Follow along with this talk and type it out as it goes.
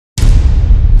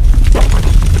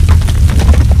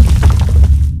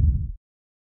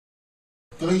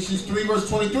Galatians 3 verse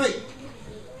 23.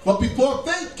 But before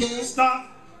faith came... Stop.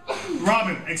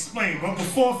 Robin, explain. But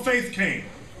before faith came.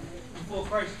 Before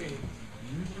Christ came.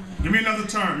 Give me another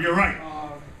term. You're right.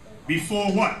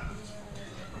 Before what?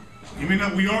 Give me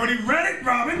another. We already read it,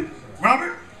 Robin.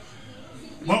 Robert.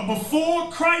 But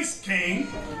before Christ came.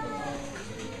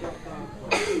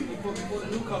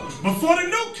 Before the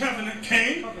new covenant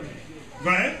came. Go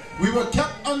ahead. We were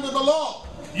kept under the law.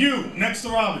 You, next to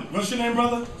Robin. What's your name,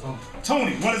 brother?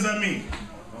 Tony. What does that mean?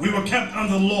 We were kept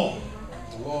under the law.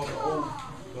 The law of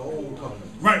the old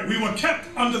covenant. Right. We were kept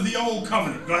under the old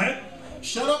covenant. Go ahead.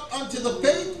 Shut up unto the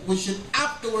faith which should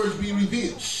afterwards be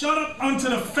revealed. Shut up unto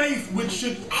the faith which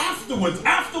should afterwards.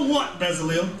 After what,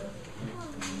 Bezalel?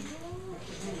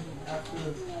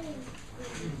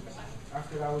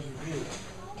 After that was revealed.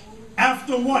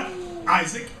 After what,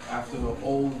 Isaac? After the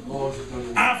old laws.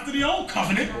 After the old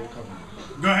covenant.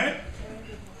 Go ahead.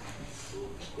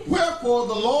 Wherefore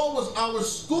the law was our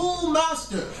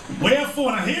schoolmaster.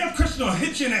 Wherefore, now here Christian will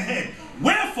hit you in the head.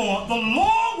 Wherefore the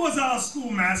law was our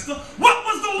schoolmaster. What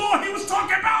was the law he was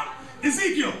talking about?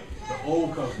 Ezekiel. The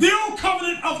old covenant. The old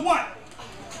covenant of what?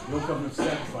 The old covenant of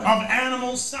sacrifice. Of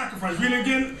animal sacrifice. Read it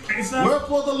again.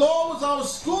 Wherefore the law was our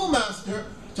schoolmaster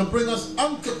to bring us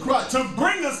unto Christ. To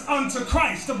bring us unto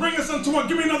Christ. To bring us unto what?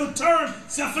 Give me another term,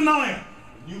 Zephaniah.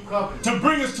 New covenant. To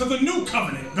bring us to the new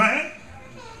covenant. Go ahead.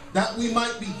 That we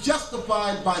might be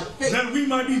justified by faith. That we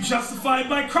might be justified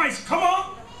by Christ. Come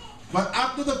on. But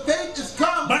after the faith is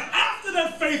come. But after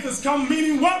that faith has come,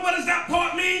 meaning what? What does that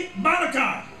part mean?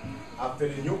 Malachi. After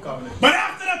the new covenant. But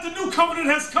after that the new covenant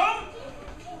has come.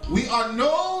 We are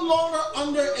no longer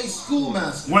under a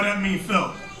schoolmaster. What that mean,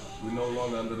 Phil? We're no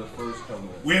longer under the first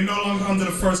covenant. We're no longer under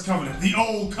the first covenant. The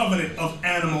old covenant of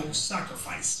animal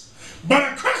sacrifice.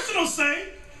 But a Christian will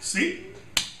say, see?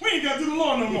 We ain't got to do the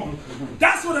law no more.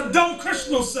 That's what a dumb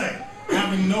Christian will say,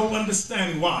 having no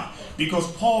understanding. Why?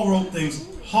 Because Paul wrote things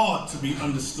hard to be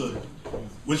understood,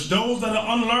 which those that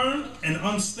are unlearned and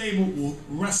unstable will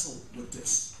wrestle with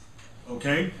this.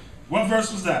 Okay? What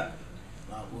verse was that?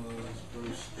 That was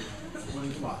verse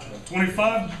 25.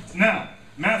 25? Now,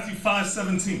 Matthew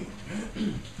 5:17.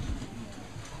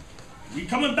 We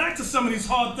coming back to some of these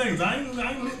hard things. I ain't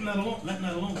letting that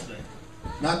alone today.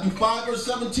 Matthew 5 verse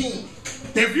 17.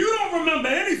 If you don't remember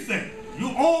anything,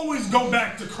 you always go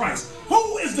back to Christ.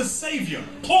 Who is the Savior,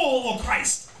 Paul or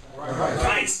Christ?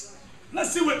 Christ.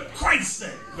 Let's see what Christ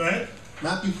said. Go ahead.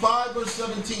 Matthew 5 verse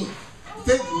 17.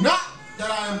 Think not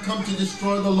that I am come to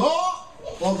destroy the law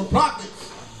or the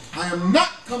prophets. I am not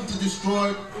come to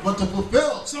destroy, but to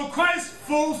fulfill. So Christ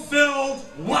fulfilled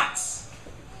what?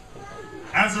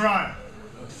 Azariah.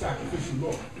 Sacrificial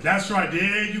law. That's right,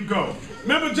 there you go.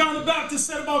 Remember John the Baptist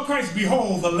said about Christ,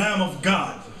 behold the Lamb of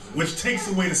God, which takes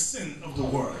away the sin of the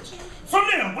world. From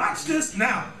there, watch this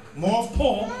now. More of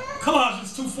Paul,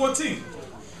 Colossians 2:14.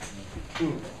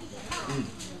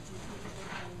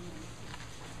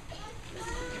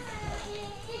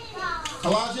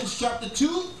 Colossians chapter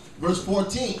 2 verse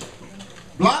 14.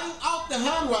 Blotting out the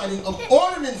handwriting of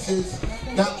ordinances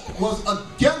that was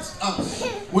against us,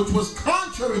 which was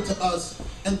contrary to us,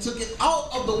 and took it out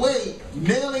of the way,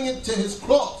 nailing it to his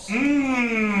cross.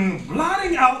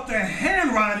 Blotting out the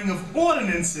handwriting of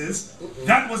ordinances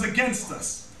that was against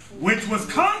us, which was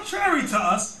contrary to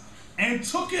us, and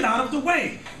took it out of the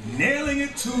way, nailing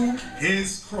it to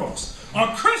his cross.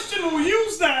 A Christian will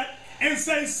use that and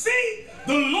say, see,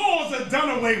 the laws are done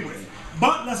away with.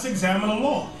 But let's examine the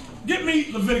law. Get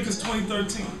me Leviticus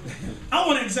 20:13. I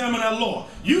want to examine that law.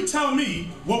 You tell me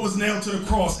what was nailed to the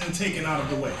cross and taken out of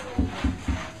the way.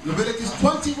 Leviticus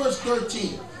 20 verse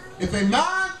 13. If a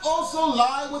man also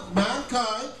lie with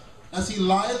mankind, as he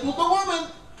lieth with a woman,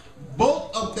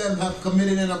 both of them have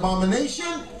committed an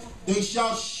abomination, they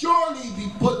shall surely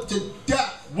be put to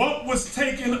death. What was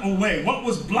taken away? What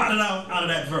was blotted out of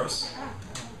that verse?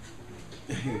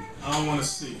 I don't want to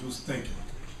see who's thinking.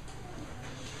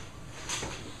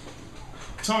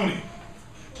 Tony.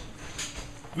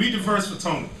 Read the verse for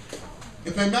Tony.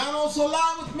 If a man also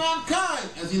lie with mankind,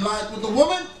 as he lieth with a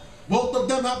woman, both of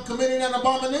them have committed an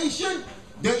abomination,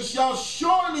 they shall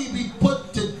surely be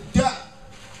put to death.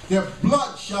 Their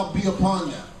blood shall be upon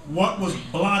them. What was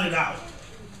blotted out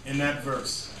in that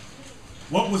verse?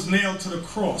 What was nailed to the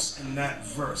cross in that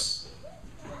verse?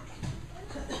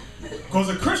 Because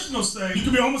a Christian will say, you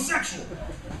can be homosexual.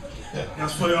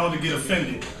 That's for y'all to get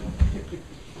offended.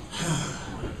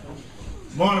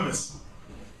 Barnabas.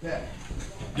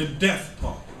 The death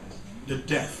part. The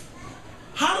death.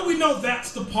 How do we know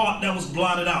that's the part that was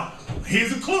blotted out?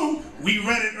 Here's a clue. We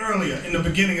read it earlier in the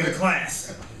beginning of the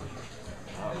class.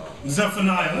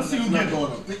 Zephaniah. Let's see who Not gets it.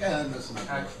 going up. Think I had messing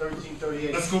up. Acts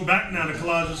 13:38. Let's go back now to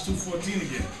Colossians 2:14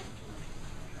 again.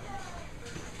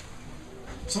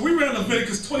 So we read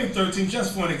Leviticus 20:13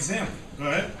 just for an example. Go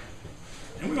ahead.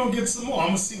 And we're going to get some more. I'm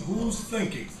going to see who's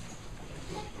thinking.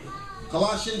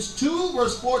 Colossians 2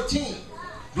 verse 14.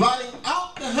 Blotting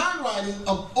out the handwriting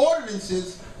of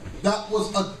ordinances that was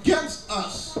against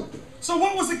us. So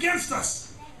what was against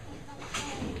us?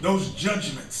 Those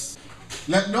judgments.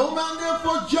 Let no man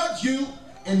therefore judge you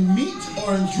in meat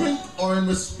or in drink or in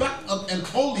respect of an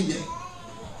holy day,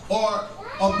 or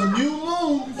of the new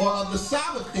moon or of the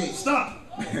Sabbath day. Stop.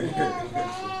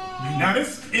 Now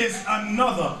this is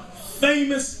another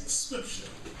famous scripture.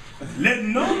 Let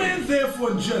no man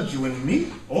therefore judge you in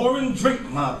meat or in drink,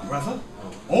 my brother,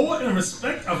 or in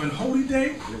respect of an holy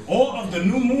day, or of the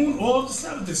new moon, or of the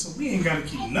Sabbath day. So we ain't got to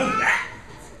keep none of that.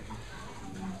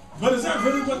 But is that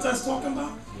really what that's talking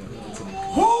about?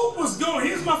 Who was going?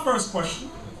 Here's my first question.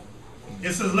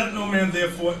 It says, let no man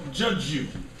therefore judge you.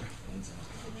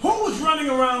 Who was running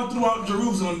around throughout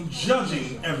Jerusalem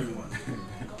judging everyone?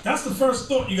 That's the first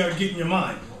thought you got to get in your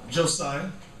mind, Josiah.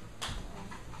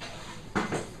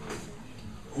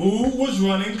 Who was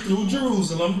running through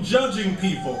Jerusalem judging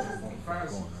people?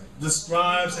 The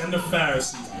scribes and the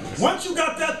Pharisees. Once you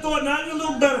got that thought, now you're a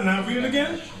little better. Now read it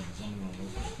again.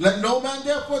 Let no man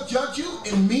therefore judge you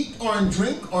in meat or in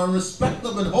drink or in respect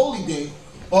of an holy day,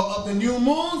 or of the new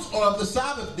moons or of the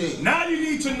Sabbath day. Now you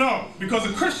need to know, because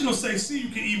a Christian will say, see, you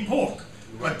can eat pork.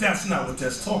 But that's not what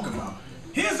that's talking about.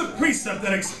 Here's a precept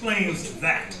that explains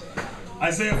that.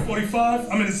 Ezekiel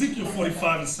 45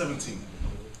 and 17.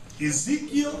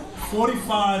 Ezekiel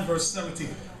 45 verse 17.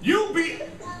 You'll be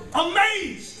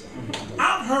amazed.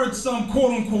 I've heard some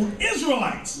quote-unquote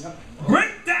Israelites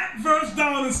break that verse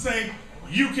down and say,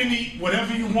 you can eat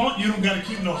whatever you want. You don't got to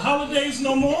keep no holidays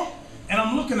no more. And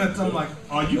I'm looking at them like,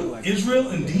 are you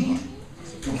Israel indeed?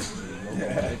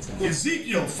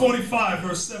 Ezekiel 45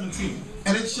 verse 17.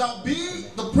 And it shall be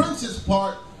the prince's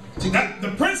part to give.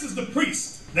 The prince is the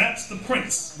priest. That's the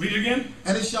prince. Read it again.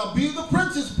 And it shall be the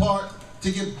prince's part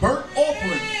to give burnt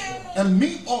offerings and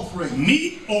meat offerings.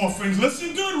 Meat offerings.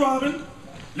 Listen good, Robin.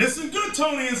 Listen good,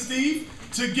 Tony and Steve.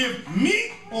 To give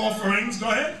meat offerings. Go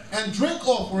ahead. And drink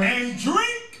offerings. And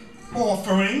drink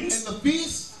offerings. In the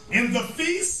feast. In the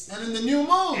feast. And in the new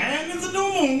moon. And in the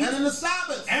new moon. And in the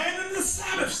Sabbath. And in the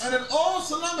Sabbaths. And in all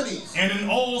solemnities. And in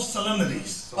all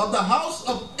solemnities. Of the house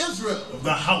of Israel. Of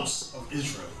the house of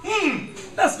Israel.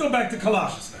 Let's go back to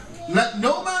Colossians now. Let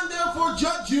no man therefore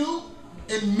judge you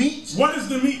in meat. What is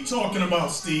the meat talking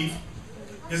about, Steve?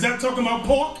 Is that talking about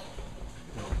pork?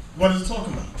 What is it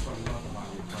talking about?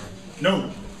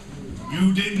 No.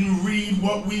 You didn't read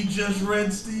what we just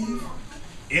read, Steve?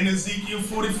 In Ezekiel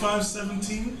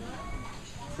 45:17?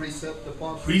 Precept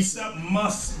upon Precept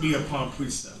must be upon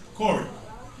precept. Corey,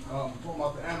 talking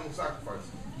about the animal sacrifice.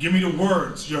 give me the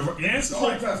words. Your answer's The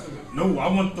Old right. Testament. No, I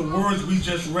want the words we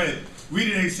just read. Read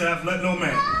it, Asaph. Let no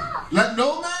man. Let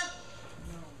no man.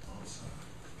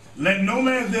 Let no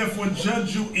man therefore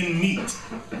judge you in meat.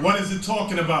 What is it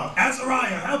talking about?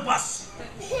 Azariah, help us.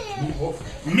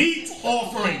 Meat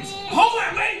offerings. Hold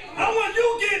on, wait. I want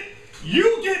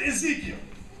you get Ezekiel.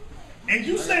 And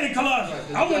you stay in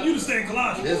Colossians. I want you to stay in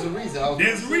Colossians. There's a reason.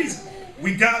 There's a reason.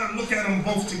 We gotta look at them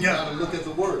both You gotta together. look at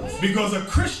the words. Because a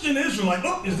Christian Israelite,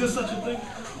 oh, is there such a thing?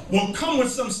 Will come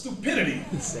with some stupidity.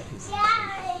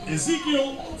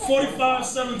 Ezekiel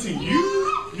 45:17.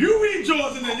 You read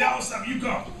yours and then y'all stop. You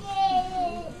go.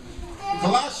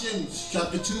 Colossians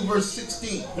chapter 2 verse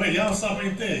 16. Wait, y'all stop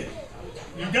ain't there.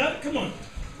 You got it? Come on.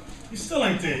 You still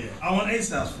ain't there yet. I want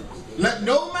Asaph's first. Let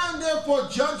no man therefore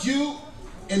judge you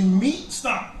in meat.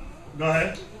 Stop. Go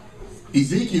ahead.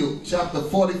 Ezekiel chapter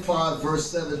 45 verse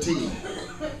 17.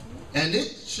 And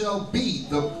it shall be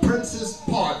the prince's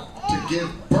part to give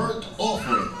burnt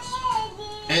offerings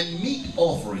and meat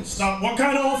offerings. Stop. What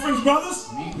kind of offerings, brothers?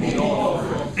 Meat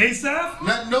offerings. Asaph?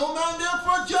 Let no man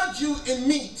therefore judge you in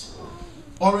meat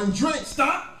or in drink.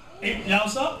 Stop. Y'all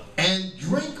stop. And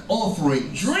drink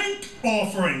offerings. Drink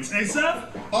offerings. Asaph?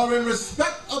 Or in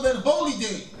respect of an holy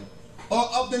day, or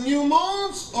of the new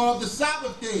moons, or of the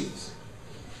Sabbath days.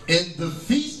 In the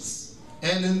feasts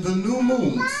and in the new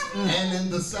moons and in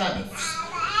the Sabbaths.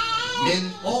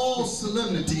 In all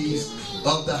solemnities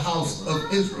of the house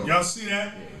of Israel. Y'all see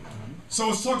that?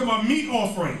 So it's talking about meat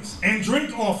offerings and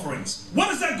drink offerings. What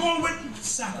is that going with?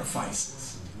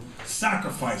 Sacrifices.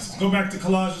 Sacrifices. Go back to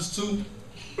Colossians 2.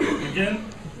 Again.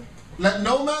 Let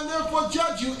no man therefore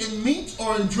judge you in meat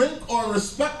or in drink or in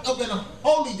respect of an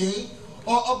holy day,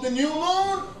 or of the new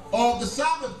moon, or of the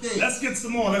Sabbath day. Let's get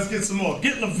some more. Let's get some more.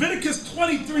 Get Leviticus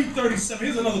 23:37.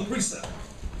 Here's another precept.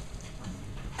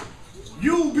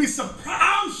 You'll be surprised.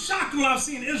 I'm shocked when I've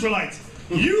seen Israelites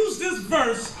use this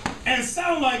verse and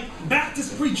sound like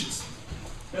Baptist preachers.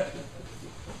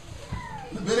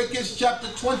 Leviticus chapter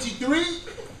 23,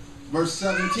 verse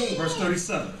 17. Verse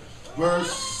 37.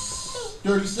 Verse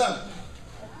 37.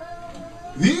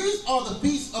 These are the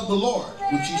feasts of the Lord,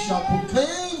 which ye shall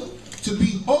proclaim to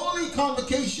be holy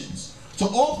convocations, to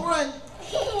offer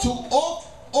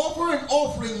an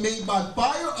offering made by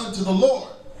fire unto the Lord,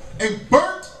 a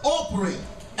burnt offering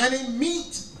and a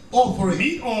meat offering,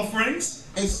 Meat offerings,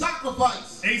 a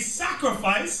sacrifice,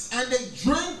 and a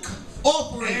drink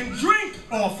offering, drink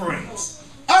offerings.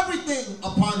 everything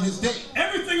upon his day.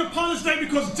 Everything upon his day,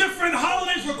 because different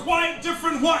holidays require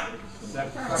different what?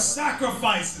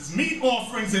 Sacrifices, meat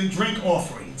offerings, and drink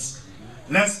offerings.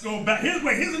 Let's go back.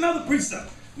 Here's another precept.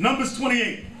 Numbers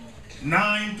 28,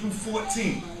 9 through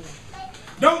 14.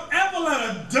 Don't ever let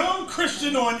a dumb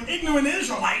Christian or an ignorant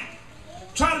Israelite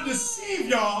try to deceive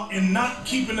y'all in not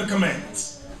keeping the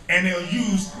commandments. And they'll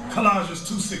use Colossians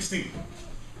 2:16.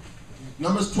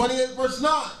 Numbers 28, verse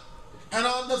 9. And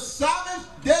on the Sabbath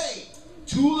day,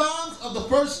 2 lambs of the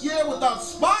first year without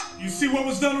spot. You see what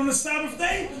was done on the Sabbath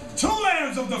day? 2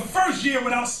 lambs of the first year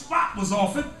without spot was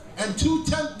offered. And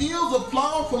 2/10 deals of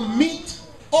flour for meat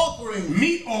offerings.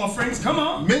 Meat offerings, come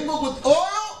on. Mingled with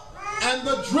oil, and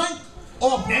the drink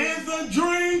offering. And the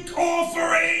drink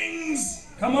offerings,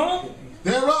 come on.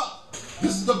 Thereof.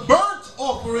 This is the burnt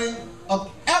offering of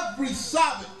every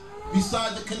Sabbath,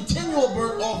 besides the continual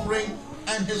burnt offering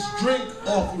and his drink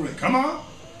offering. Come on.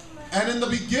 And in the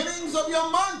beginnings of your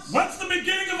months, What's the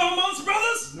beginning of our months,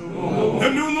 brothers? The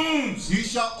new moons. ye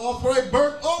shall offer a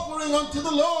burnt offering unto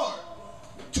the Lord.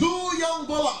 2 young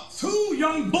bullocks. 2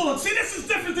 young bullocks. See, this is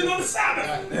different than on the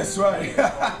Sabbath. That's right.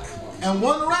 And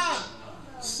 1 ram.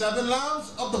 7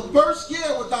 lambs of the first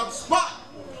year without spot.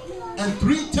 And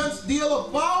 3/10 deal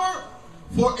of flour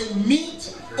for a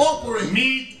meat offering.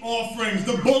 Meat offerings,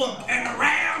 the bullock and the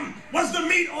ram. What's the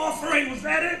meat offering? Was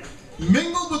that it?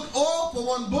 Mingled with oil for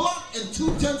 1 bullock, and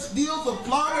 2/10 deals of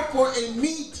flour for a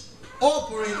meat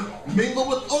offering mingled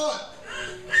with oil.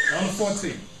 Number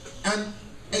 14. And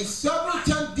a several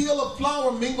 10th deal of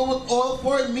flour mingled with oil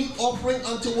for a meat offering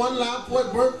unto 1 lamb for a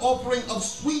burnt offering of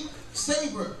sweet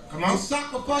savor. Come on. A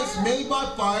sacrifice made by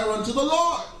fire unto the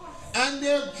Lord. And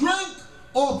their drink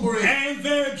offering. And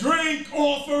their drink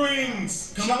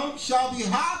offerings. Come on. Shall be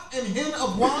half an hin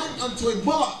of wine unto a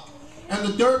bullock, and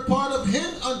the 3rd part of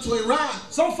hin unto a ram,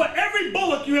 So for every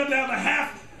bullock, you have to have a half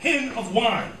hin of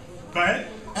wine. Go ahead.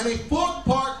 and a 4th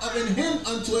part of an hin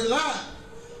unto a lamb.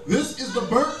 This is the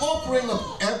burnt offering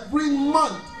of every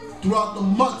month throughout the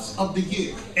months of the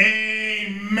year.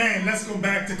 Amen. Let's go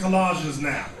back to Colossians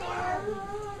now.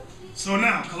 So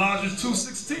now, Colossians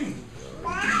 2:16.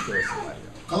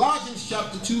 Colossians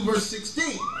chapter 2, verse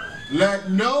 16.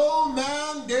 Let no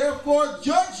man therefore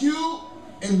judge you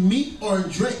in meat or in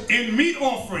drink. In meat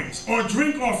offerings or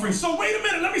drink offerings. So wait a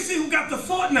minute, let me see who got the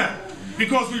thought now.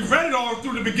 Because we've read it all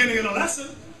through the beginning of the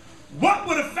lesson. What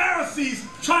were the Pharisees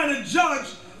trying to judge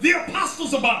the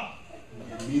apostles about?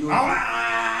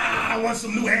 I want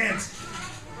some new hands.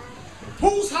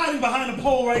 Who's hiding behind the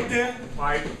pole right there?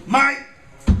 Mike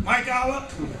Aller.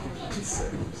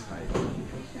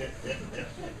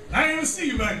 I didn't even see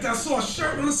you back there. I saw a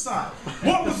shirt on the side.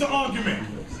 What was the argument?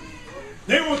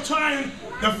 They were trying,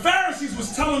 the Pharisees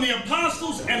was telling the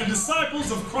apostles and the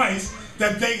disciples of Christ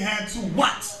that they had to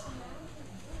what?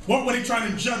 What were they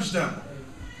trying to judge them?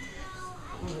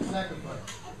 Sacrifice.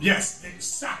 Yes,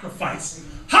 sacrifice.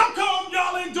 How come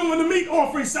y'all ain't doing the meat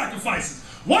offering sacrifices?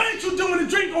 Why ain't you doing the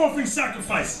drink offering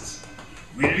sacrifices?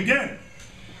 Read it again.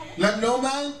 Let no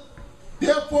man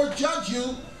therefore judge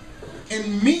you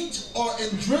in meat or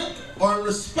in drink or in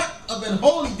respect of an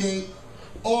holy day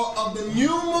or of the new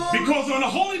moon. Because on the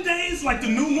holy days, like the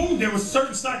new moon, there was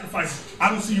certain sacrifices. I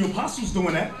don't see you apostles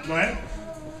doing that. Go ahead.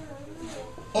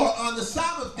 Or on the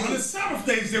Sabbath On the day. Sabbath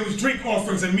days, there was drink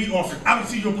offerings and meat offerings. I don't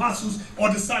see you apostles or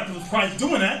disciples of Christ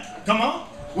doing that. Come on.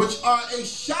 Which are a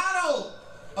shadow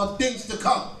of things to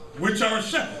come. Which are a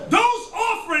shadow. Those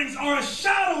offerings are a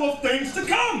shadow of things to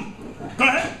come. Go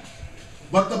ahead.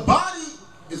 But the body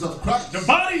is of Christ. The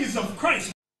body is of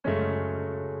Christ.